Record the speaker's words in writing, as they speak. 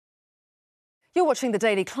You're watching the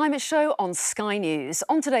Daily Climate Show on Sky News.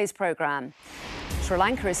 On today's programme, Sri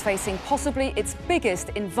Lanka is facing possibly its biggest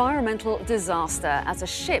environmental disaster as a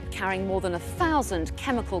ship carrying more than 1,000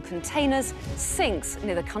 chemical containers sinks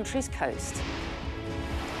near the country's coast.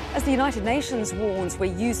 As the United Nations warns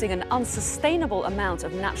we're using an unsustainable amount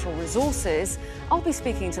of natural resources, I'll be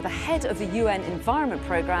speaking to the head of the UN Environment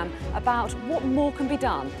Programme about what more can be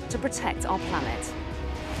done to protect our planet.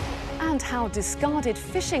 And how discarded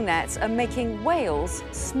fishing nets are making whales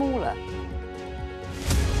smaller.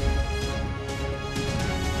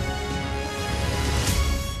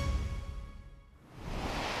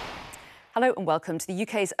 Hello and welcome to the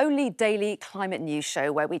UK's only daily climate news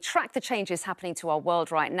show where we track the changes happening to our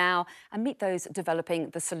world right now and meet those developing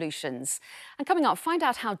the solutions. And coming up, find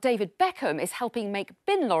out how David Beckham is helping make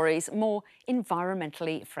bin lorries more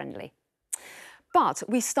environmentally friendly. But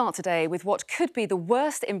we start today with what could be the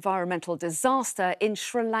worst environmental disaster in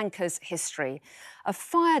Sri Lanka's history. A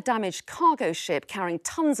fire-damaged cargo ship carrying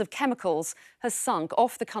tons of chemicals has sunk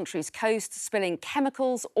off the country's coast, spilling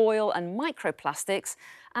chemicals, oil and microplastics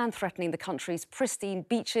and threatening the country's pristine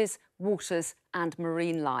beaches, waters and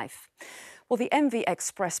marine life. Well, the MV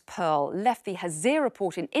Express Pearl left the Hazira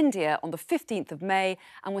port in India on the 15th of May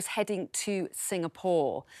and was heading to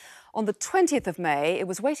Singapore. On the 20th of May, it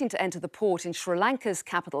was waiting to enter the port in Sri Lanka's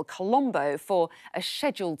capital, Colombo, for a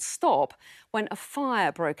scheduled stop when a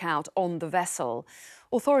fire broke out on the vessel.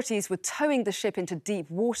 Authorities were towing the ship into deep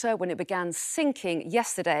water when it began sinking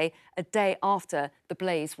yesterday, a day after the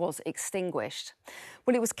blaze was extinguished.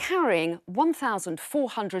 Well, it was carrying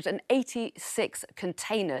 1,486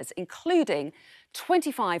 containers, including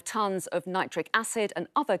 25 tonnes of nitric acid and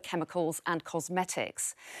other chemicals and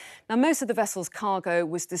cosmetics. Now, most of the vessel's cargo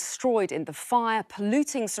was destroyed in the fire,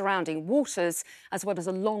 polluting surrounding waters, as well as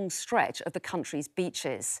a long stretch of the country's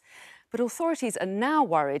beaches. But authorities are now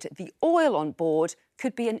worried the oil on board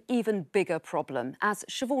could be an even bigger problem, as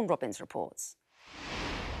Siobhan Robbins reports.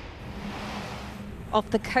 Off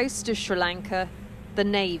the coast of Sri Lanka, the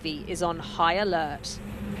Navy is on high alert.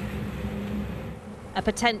 A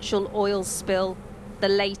potential oil spill, the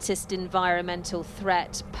latest environmental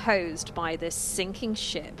threat posed by this sinking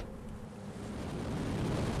ship.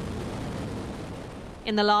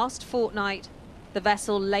 In the last fortnight, the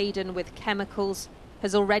vessel laden with chemicals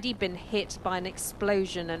has already been hit by an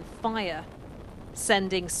explosion and fire,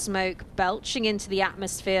 sending smoke belching into the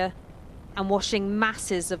atmosphere and washing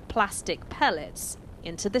masses of plastic pellets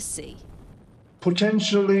into the sea.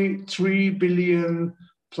 Potentially 3 billion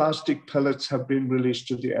plastic pellets have been released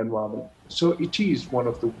to the environment. So it is one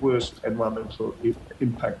of the worst environmental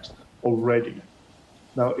impacts already.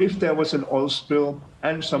 Now, if there was an oil spill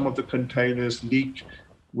and some of the containers leak,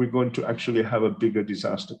 we're going to actually have a bigger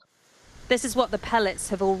disaster. This is what the pellets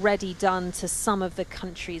have already done to some of the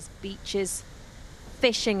country's beaches.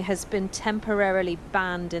 Fishing has been temporarily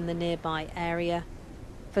banned in the nearby area.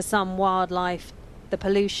 For some wildlife, the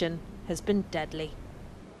pollution has been deadly.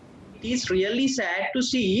 It is really sad to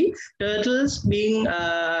see turtles being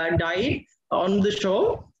died on the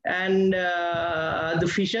shore, and the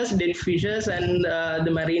fishes, dead fishes, and the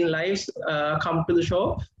marine lives come to the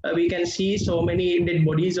shore. We can see so many dead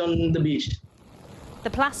bodies on the beach. The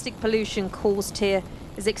plastic pollution caused here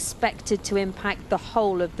is expected to impact the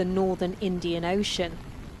whole of the northern Indian Ocean,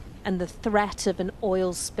 and the threat of an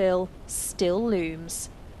oil spill still looms.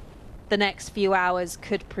 The next few hours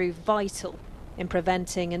could prove vital in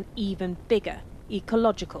preventing an even bigger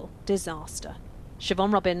ecological disaster.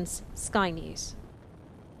 Siobhan Robbins, Sky News.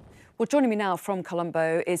 Well, joining me now from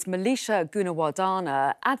Colombo is Melisha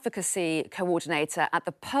Gunawardana, Advocacy Coordinator at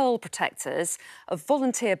the Pearl Protectors, a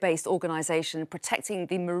volunteer-based organisation protecting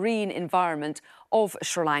the marine environment of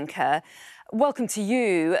Sri Lanka. Welcome to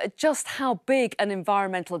you. Just how big an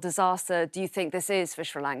environmental disaster do you think this is for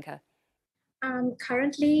Sri Lanka?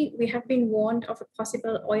 Currently, we have been warned of a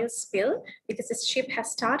possible oil spill because the ship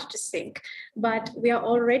has started to sink. But we are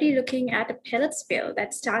already looking at a pellet spill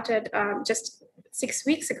that started just 6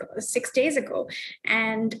 days ago.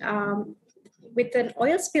 And with an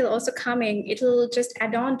oil spill also coming, it'll just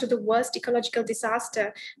add on to the worst ecological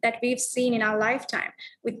disaster that we've seen in our lifetime,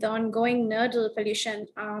 with the ongoing nodal pollution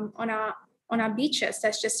on our beaches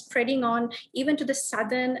that's just spreading on even to the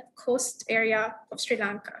southern coast area of Sri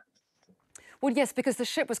Lanka. Well, yes, because the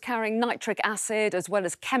ship was carrying nitric acid as well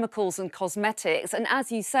as chemicals and cosmetics. And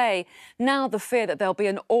as you say, now the fear that there'll be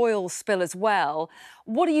an oil spill as well.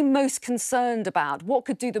 What are you most concerned about? What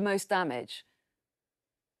could do the most damage?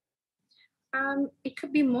 It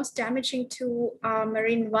could be most damaging to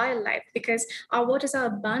marine wildlife because our waters are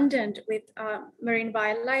abundant with marine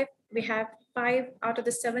wildlife. We have 5 out of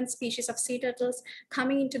the 7 species of sea turtles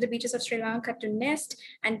coming into the beaches of Sri Lanka to nest.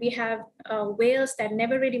 And we have whales that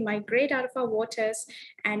never really migrate out of our waters.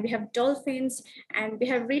 And we have dolphins, and we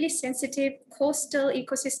have really sensitive coastal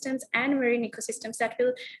ecosystems and marine ecosystems that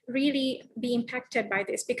will really be impacted by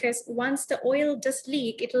this, because once the oil does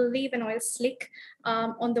leak, it will leave an oil slick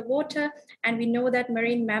on the water. And we know that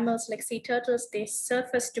marine mammals like sea turtles, they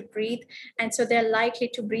surface to breathe. And so they're likely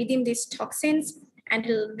to breathe in these toxins, and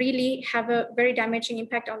it'll really have a very damaging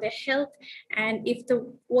impact on their health. And if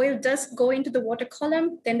the oil does go into the water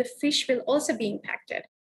column, then the fish will also be impacted.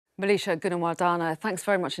 Malisha Gunawardana, thanks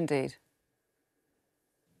very much indeed.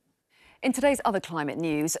 In today's other climate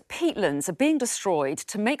news, peatlands are being destroyed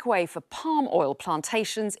to make way for palm oil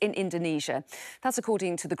plantations in Indonesia. That's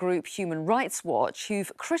according to the group Human Rights Watch,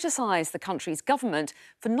 who've criticised the country's government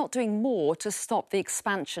for not doing more to stop the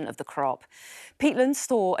expansion of the crop. Peatlands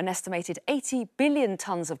store an estimated 80 billion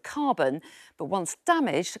tonnes of carbon, but once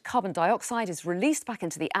damaged, carbon dioxide is released back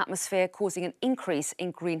into the atmosphere, causing an increase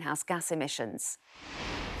in greenhouse gas emissions.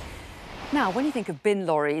 Now, when you think of bin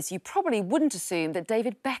lorries, you probably wouldn't assume that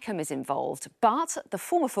David Beckham is involved. But the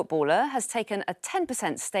former footballer has taken a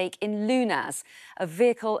 10% stake in Lunas, a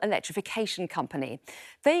vehicle electrification company.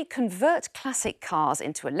 They convert classic cars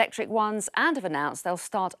into electric ones and have announced they'll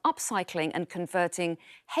start upcycling and converting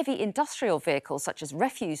heavy industrial vehicles such as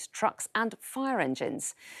refuse trucks and fire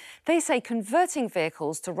engines. They say converting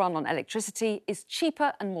vehicles to run on electricity is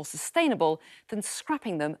cheaper and more sustainable than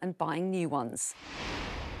scrapping them and buying new ones.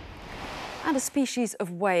 And a species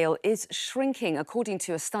of whale is shrinking, according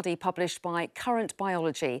to a study published by Current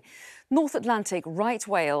Biology. North Atlantic right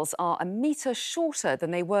whales are a metre shorter than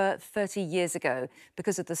they were 30 years ago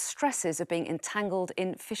because of the stresses of being entangled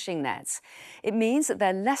in fishing nets. It means that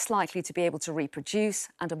they're less likely to be able to reproduce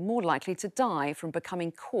and are more likely to die from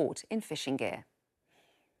becoming caught in fishing gear.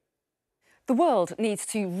 The world needs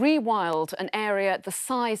to rewild an area the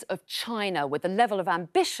size of China with the level of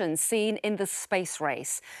ambition seen in the space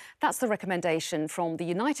race. That's the recommendation from the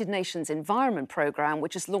United Nations Environment Programme,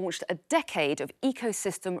 which has launched a decade of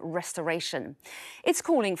ecosystem restoration. It's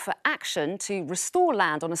calling for action to restore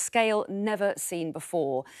land on a scale never seen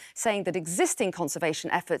before, saying that existing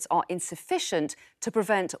conservation efforts are insufficient to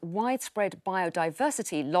prevent widespread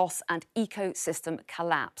biodiversity loss and ecosystem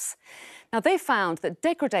collapse. Now, they found that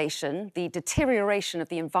degradation, the deterioration of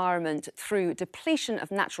the environment through depletion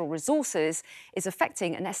of natural resources, is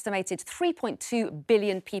affecting an estimated 3.2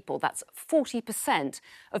 billion people. That's 40%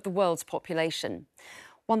 of the world's population.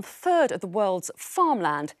 1/3 of the world's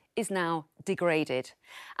farmland is now degraded.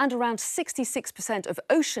 And around 66% of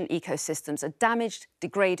ocean ecosystems are damaged,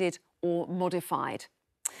 degraded or modified.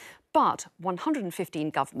 But 115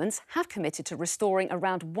 governments have committed to restoring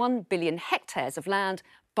around 1 billion hectares of land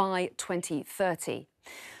by 2030.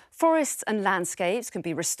 Forests and landscapes can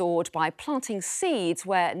be restored by planting seeds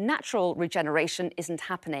where natural regeneration isn't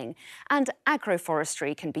happening. And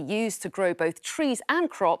agroforestry can be used to grow both trees and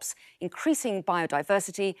crops, increasing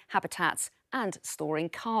biodiversity, habitats and storing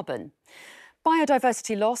carbon.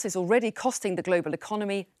 Biodiversity loss is already costing the global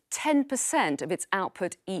economy 10% of its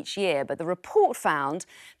output each year. But the report found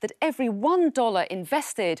that every $1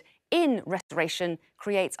 invested in restoration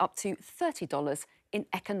creates up to $30 in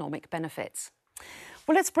economic benefits.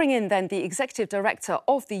 Well, let's bring in then the Executive Director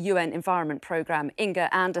of the UN Environment Programme,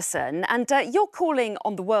 Inga Anderson. And you're calling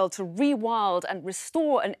on the world to rewild and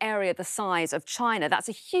restore an area the size of China. That's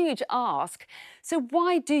a huge ask. So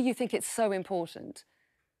why do you think it's so important?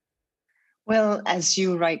 Well, as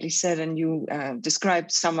you rightly said, and you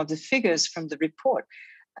described some of the figures from the report,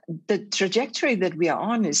 the trajectory that we are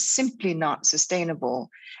on is simply not sustainable.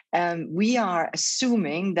 We are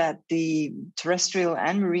assuming that the terrestrial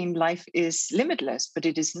and marine life is limitless, but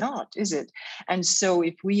it is not, is it? And so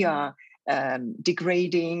if we are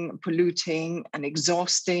degrading, polluting and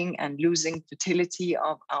exhausting and losing fertility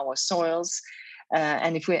of our soils,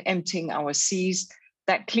 and if we're emptying our seas,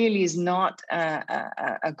 that clearly is not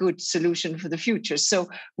a good solution for the future. So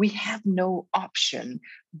we have no option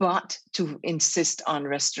but to insist on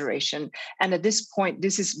restoration. And at this point,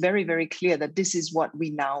 this is very, very clear that this is what we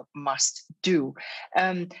now must do.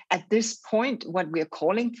 At this point, what we are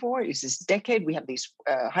calling for is this decade. We have these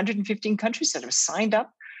 115 countries that have signed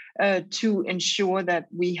up to ensure that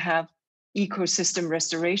we have ecosystem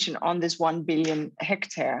restoration on this 1 billion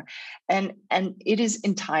hectare. And it is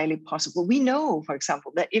entirely possible. We know, for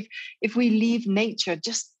example, that if we leave nature,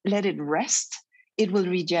 just let it rest, it will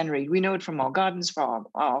regenerate. We know it from our gardens, from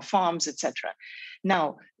our farms, etc.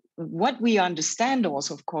 Now, what we understand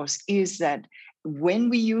also, of course, is that when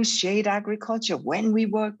we use shade agriculture, when we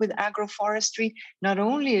work with agroforestry, not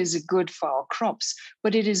only is it good for our crops,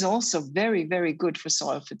 but it is also very, very good for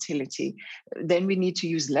soil fertility. Then we need to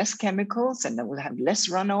use less chemicals, and then we'll have less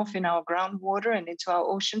runoff in our groundwater and into our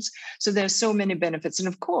oceans. So there's so many benefits. And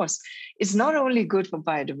of course, it's not only good for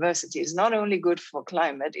biodiversity, it's not only good for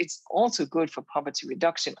climate, it's also good for poverty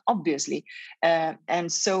reduction, obviously.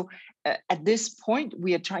 And so at this point,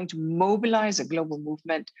 we are trying to mobilize a global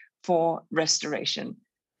movement for restoration.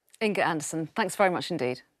 Inga Anderson, thanks very much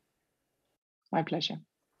indeed. My pleasure.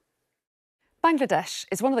 Bangladesh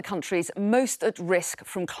is one of the countries most at risk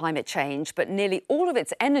from climate change, but nearly all of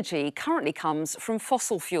its energy currently comes from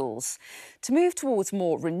fossil fuels. To move towards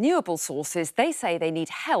more renewable sources, they say they need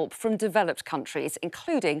help from developed countries,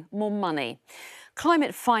 including more money.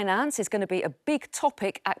 Climate finance is going to be a big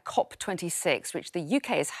topic at COP26, which the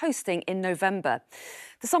UK is hosting in November.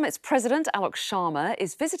 The summit's president, Alok Sharma,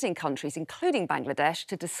 is visiting countries, including Bangladesh,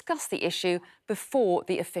 to discuss the issue before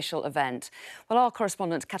the official event. Well, our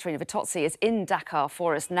correspondent, Katerina Vitozzi, is in Dhaka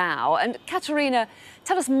for us now. And Katerina,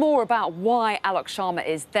 tell us more about why Alok Sharma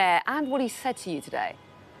is there and what he said to you today.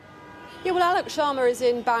 Yeah, well, Alok Sharma is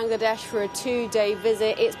in Bangladesh for a two-day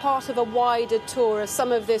visit. It's part of a wider tour of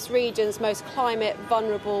some of this region's most climate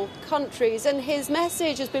vulnerable countries. And his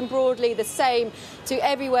message has been broadly the same to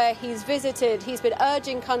everywhere he's visited. He's been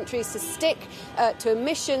urging countries to stick to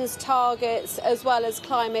emissions targets as well as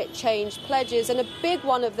climate change pledges. And a big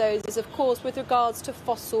one of those is, of course, with regards to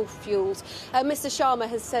fossil fuels. Mr. Sharma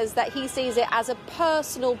has says that he sees it as a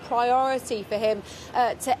personal priority for him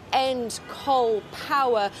to end coal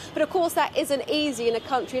power. But of course, that isn't easy in a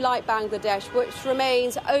country like Bangladesh, which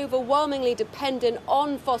remains overwhelmingly dependent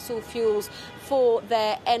on fossil fuels for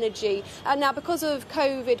their energy. And now, because of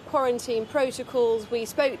COVID quarantine protocols, we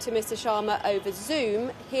spoke to Mr. Sharma over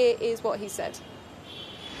Zoom. Here is what he said.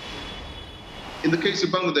 In the case of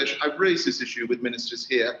Bangladesh, I've raised this issue with ministers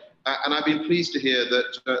here, and I've been pleased to hear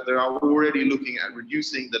that they are already looking at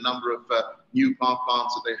reducing the number of new power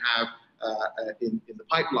plants that they have in the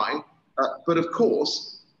pipeline. But of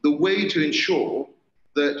course, the way to ensure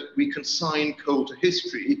that we consign coal to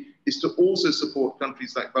history is to also support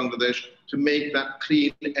countries like Bangladesh to make that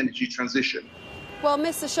clean energy transition. Well,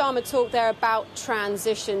 Mr. Sharma talked there about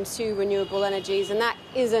transition to renewable energies, and that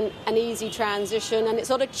isn't an easy transition, and it's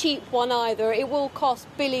not a cheap one either. It will cost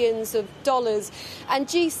billions of dollars. And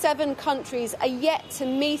G7 countries are yet to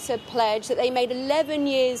meet a pledge that they made 11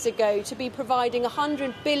 years ago to be providing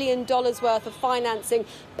 $100 billion worth of financing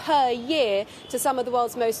per year to some of the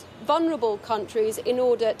world's most vulnerable countries in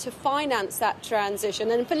order to finance that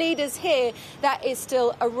transition. And for leaders here, that is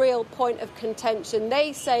still a real point of contention.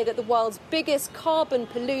 They say that the world's biggest carbon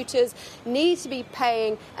polluters need to be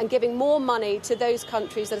paying and giving more money to those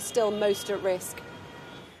countries that are still most at risk.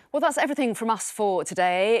 Well, that's everything from us for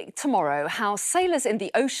today. Tomorrow, how sailors in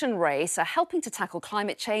the ocean race are helping to tackle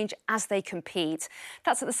climate change as they compete.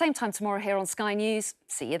 That's at the same time tomorrow here on Sky News.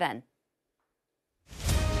 See you then.